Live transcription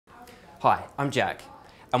Hi, I'm Jack,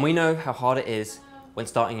 and we know how hard it is when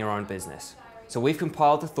starting your own business. So we've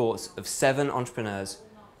compiled the thoughts of 7 entrepreneurs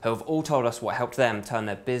who have all told us what helped them turn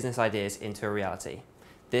their business ideas into a reality.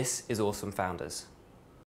 This is Awesome Founders.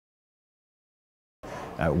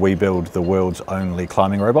 We build the world's only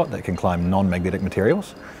climbing robot that can climb non-magnetic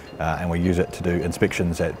materials, and we use it to do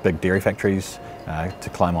inspections at big dairy factories, to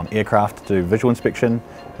climb on aircraft, to do visual inspection,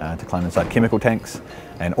 to climb inside chemical tanks,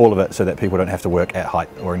 and all of it so that people don't have to work at height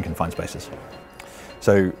or in confined spaces.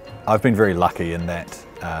 So I've been very lucky in that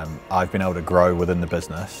I've been able to grow within the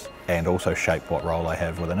business and also shape what role I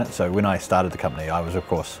have within it. So when I started the company, I was of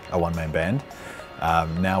course a one-man band.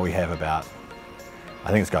 Now we have about,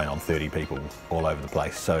 I think it's going on 30 people all over the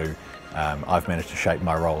place. So I've managed to shape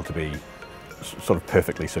my role to be sort of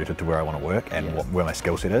perfectly suited to where I want to work and where my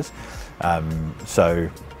skill set is.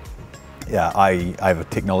 So yeah, I have a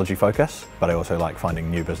technology focus, but I also like finding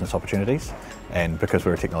new business opportunities. And because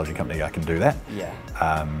we're a technology company, I can do that. Yeah.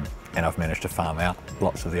 And I've managed to farm out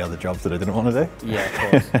lots of the other jobs that I didn't want to do. Yeah,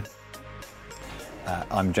 of course.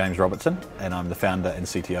 I'm James Robertson, and I'm the founder and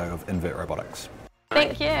CTO of Invert Robotics.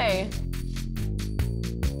 Thank you.